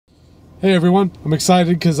Hey everyone, I'm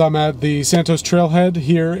excited because I'm at the Santos Trailhead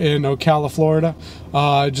here in Ocala, Florida.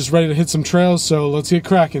 Just ready to hit some trails, so let's get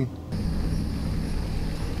cracking.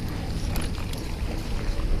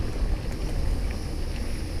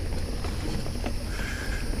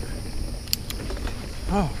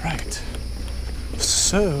 All right,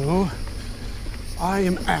 so I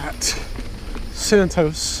am at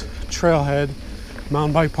Santos Trailhead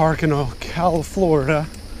Mountain Bike Park in Ocala, Florida.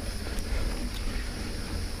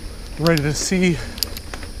 Ready to see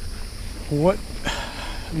what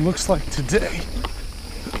it looks like today.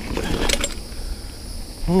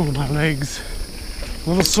 Oh, my legs a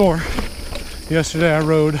little sore. Yesterday I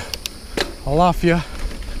rode Alafia.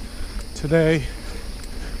 Today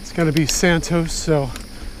it's gonna be Santos, so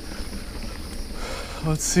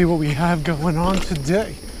let's see what we have going on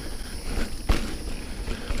today.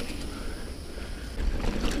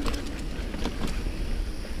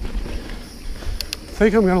 I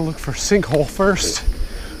think I'm gonna look for Sinkhole first.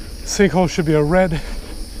 Sinkhole should be a red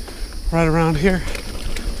right around here.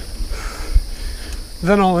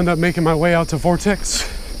 Then I'll end up making my way out to Vortex.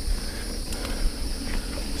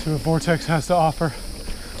 See what Vortex has to offer.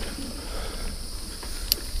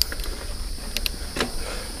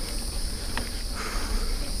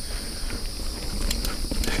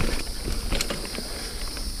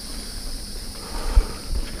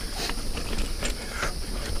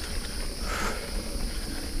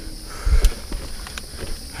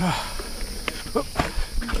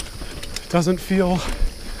 Doesn't feel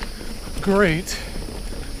great.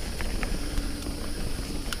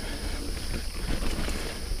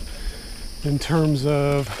 In terms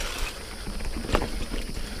of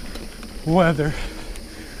weather.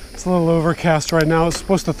 It's a little overcast right now. It's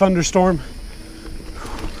supposed to thunderstorm.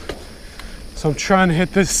 So I'm trying to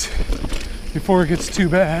hit this before it gets too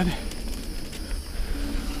bad.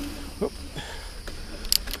 Oh.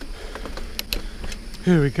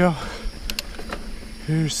 Here we go.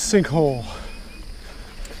 Here's Sinkhole.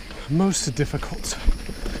 Most difficult.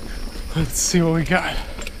 Let's see what we got.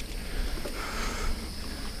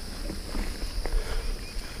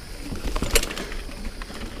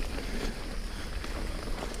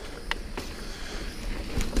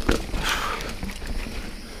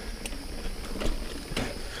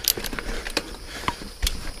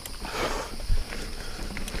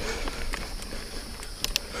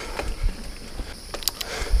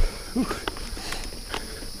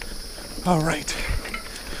 All right.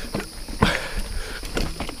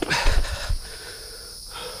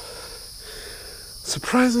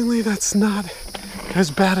 Surprisingly, that's not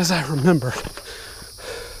as bad as I remember.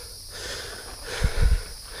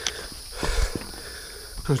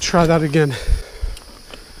 I'll try that again.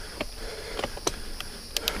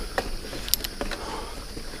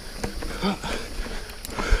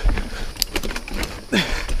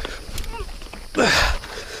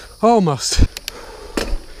 Almost.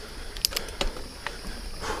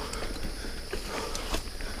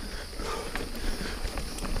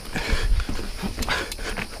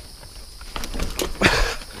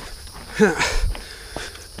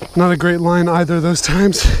 Not a great line either of those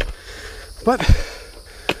times, but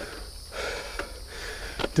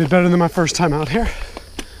did better than my first time out here.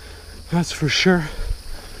 That's for sure.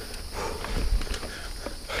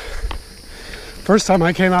 First time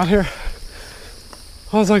I came out here,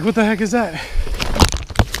 I was like, what the heck is that?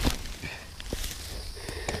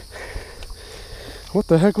 What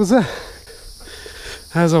the heck was that?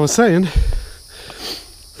 As I was saying,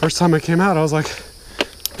 first time I came out, I was like,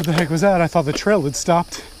 what the heck was that? I thought the trail had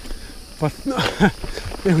stopped, but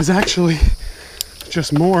it was actually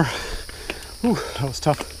just more. Ooh, that was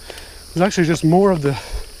tough. It was actually just more of the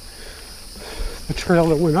trail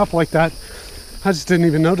that went up like that. I just didn't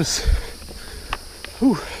even notice.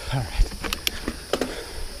 Ooh, all right.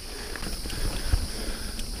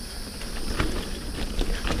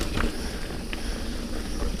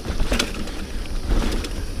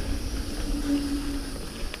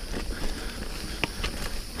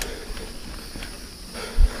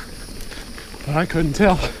 But I couldn't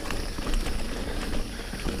tell.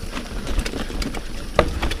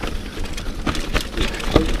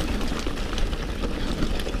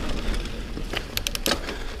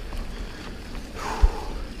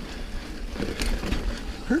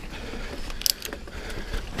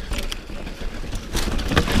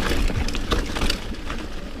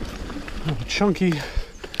 Oh, chunky.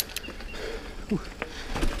 Ooh.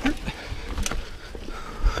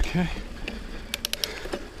 Okay.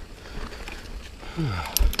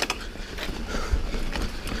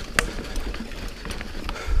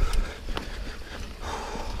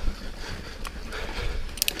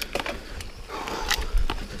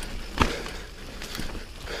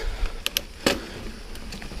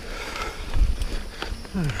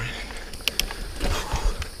 A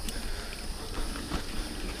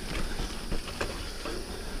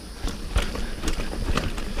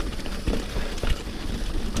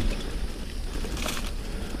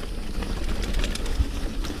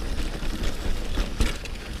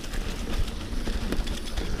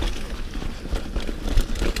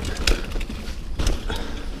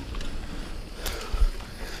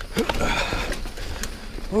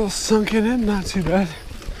little sunken in, not too bad.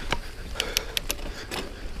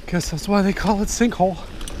 Guess that's why they call it Sinkhole.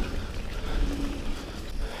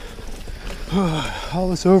 All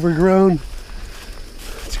this overgrown.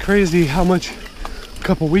 It's crazy how much a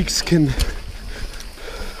couple weeks can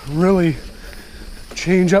really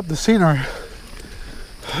change up the scenery.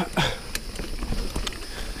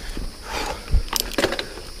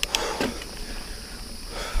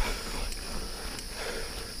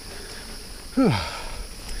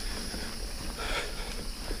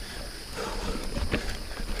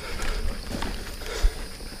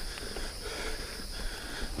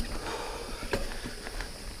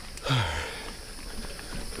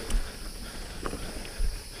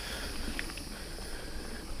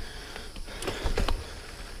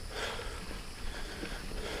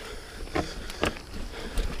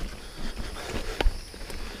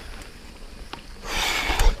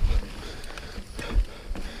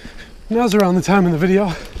 Now's around the time in the video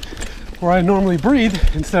where I normally breathe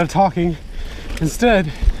instead of talking.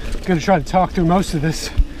 Instead, I'm gonna try to talk through most of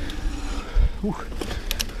this. Ooh.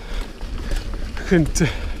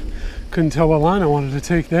 Couldn't tell what line I wanted to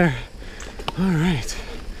take there. All right,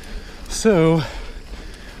 so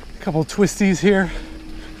a couple twisties here.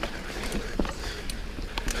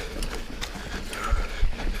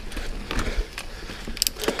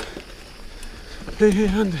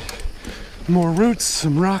 And more roots,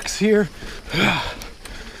 some rocks here.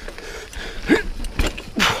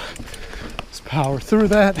 Let's power through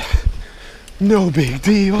that. No big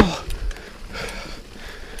deal.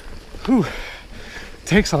 Whew.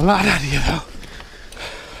 Takes a lot out of you though.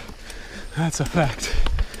 That's a fact.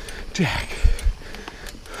 Jack.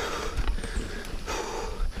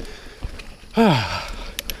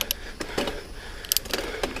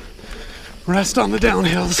 Rest on the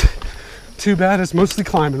downhills. Too bad it's mostly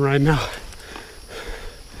climbing right now.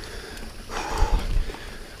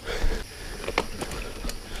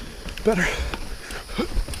 Better.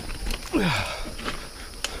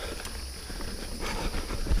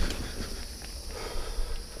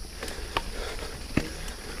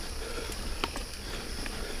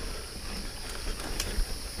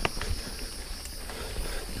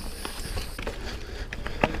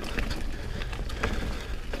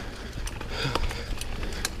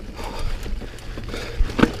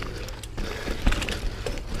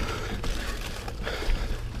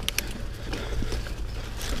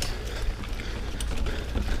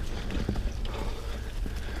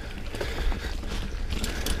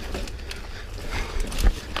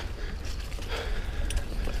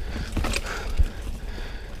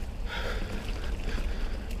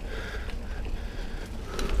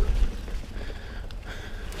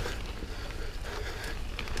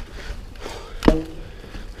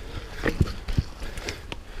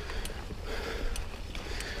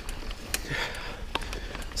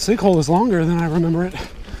 Sinkhole is longer than I remember it.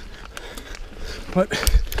 But,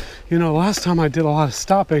 you know, last time I did a lot of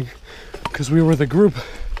stopping because we were the group.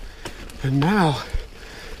 And now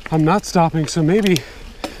I'm not stopping, so maybe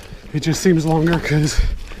it just seems longer because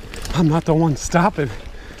I'm not the one stopping.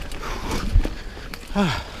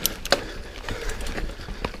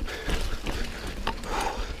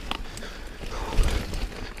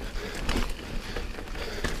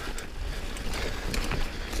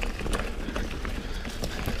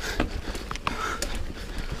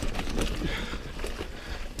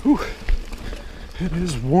 Whew. It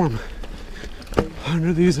is warm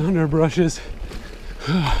under these underbrushes.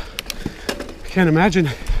 I can't imagine,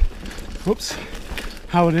 whoops,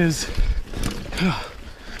 how it is.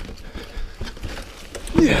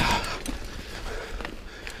 Yeah,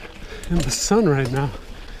 in the sun right now.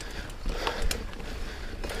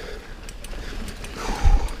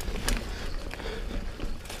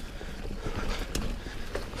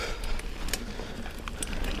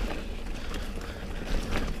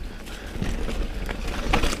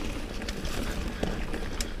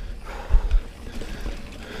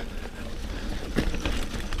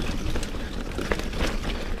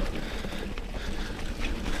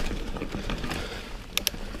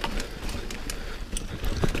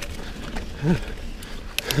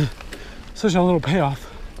 Such a little payoff.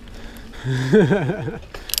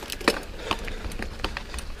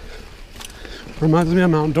 Reminds me of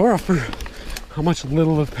Mount Dora for how much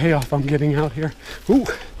little of payoff I'm getting out here. Ooh,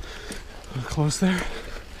 close there.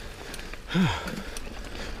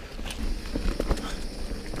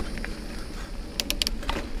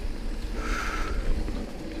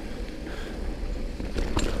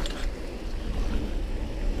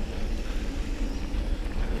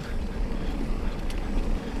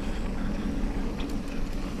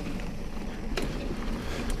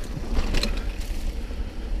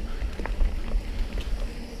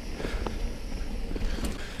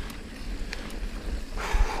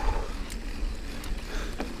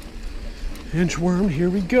 Inchworm, here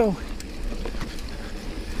we go.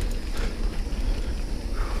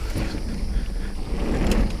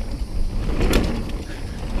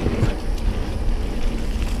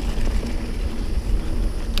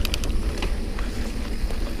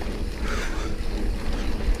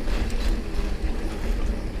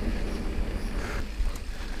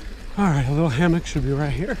 All right, a little hammock should be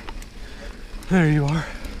right here. There you are.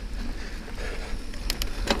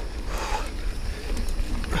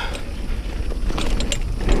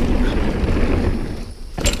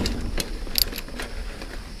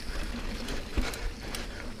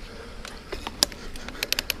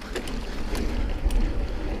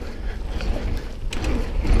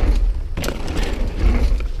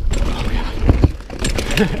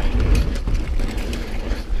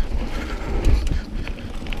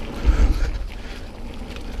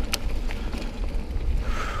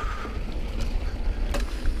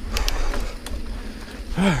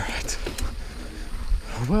 Alright,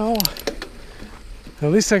 well,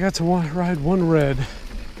 at least I got to ride one red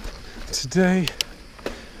today.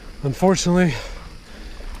 Unfortunately,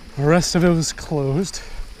 the rest of it was closed.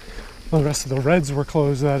 Well, the rest of the reds were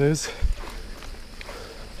closed, that is.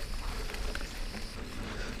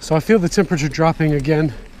 So I feel the temperature dropping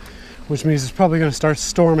again, which means it's probably going to start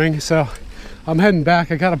storming. So I'm heading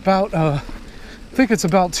back. I got about, I think it's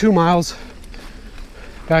about 2 miles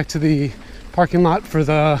back to the parking lot for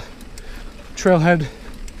the Trailhead.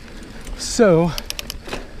 So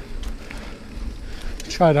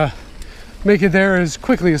try to make it there as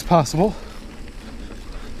quickly as possible.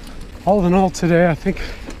 All in all today, I think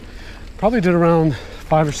probably did around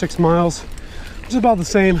 5 or 6 miles, which is about the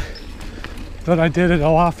same that I did at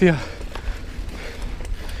Alafia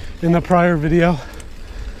in the prior video.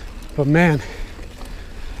 But man,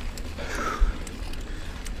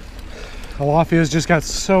 Alafia's just got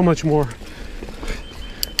so much more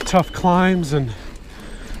tough climbs and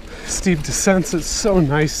steep descents. It's so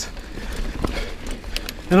nice.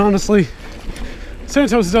 And honestly,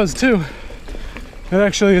 Santos does too. It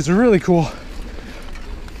actually is really cool.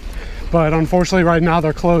 But unfortunately right now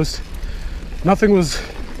they're closed. Nothing was,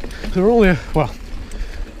 there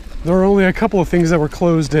were only a couple of things that were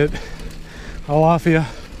closed at Alafia.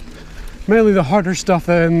 Mainly the harder stuff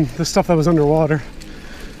and the stuff that was underwater.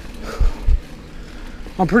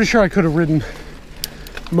 I'm pretty sure I could have ridden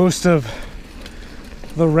most of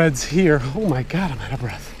the reds here. Oh my God, I'm out of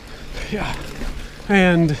breath. Yeah.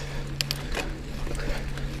 And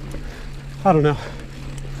I don't know.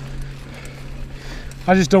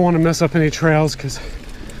 I just don't want to mess up any trails because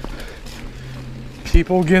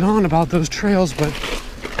people get on about those trails, but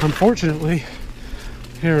unfortunately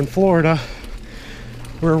here in Florida,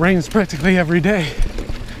 where it rains practically every day,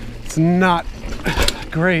 it's not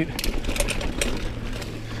great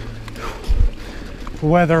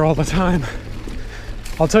weather all the time.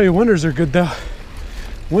 I'll tell you, winters are good though.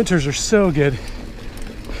 Winters are so good.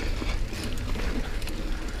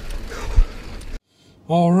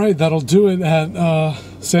 All right, that'll do it at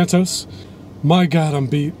Santos. My God, I'm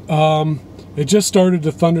beat. It just started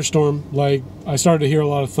to thunderstorm. Like, I started to hear a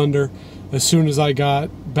lot of thunder as soon as I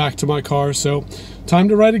got back to my car. So time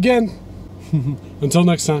to ride again. Until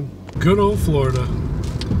next time. Good old Florida.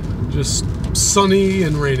 Just sunny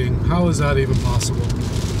and raining. How is that even possible?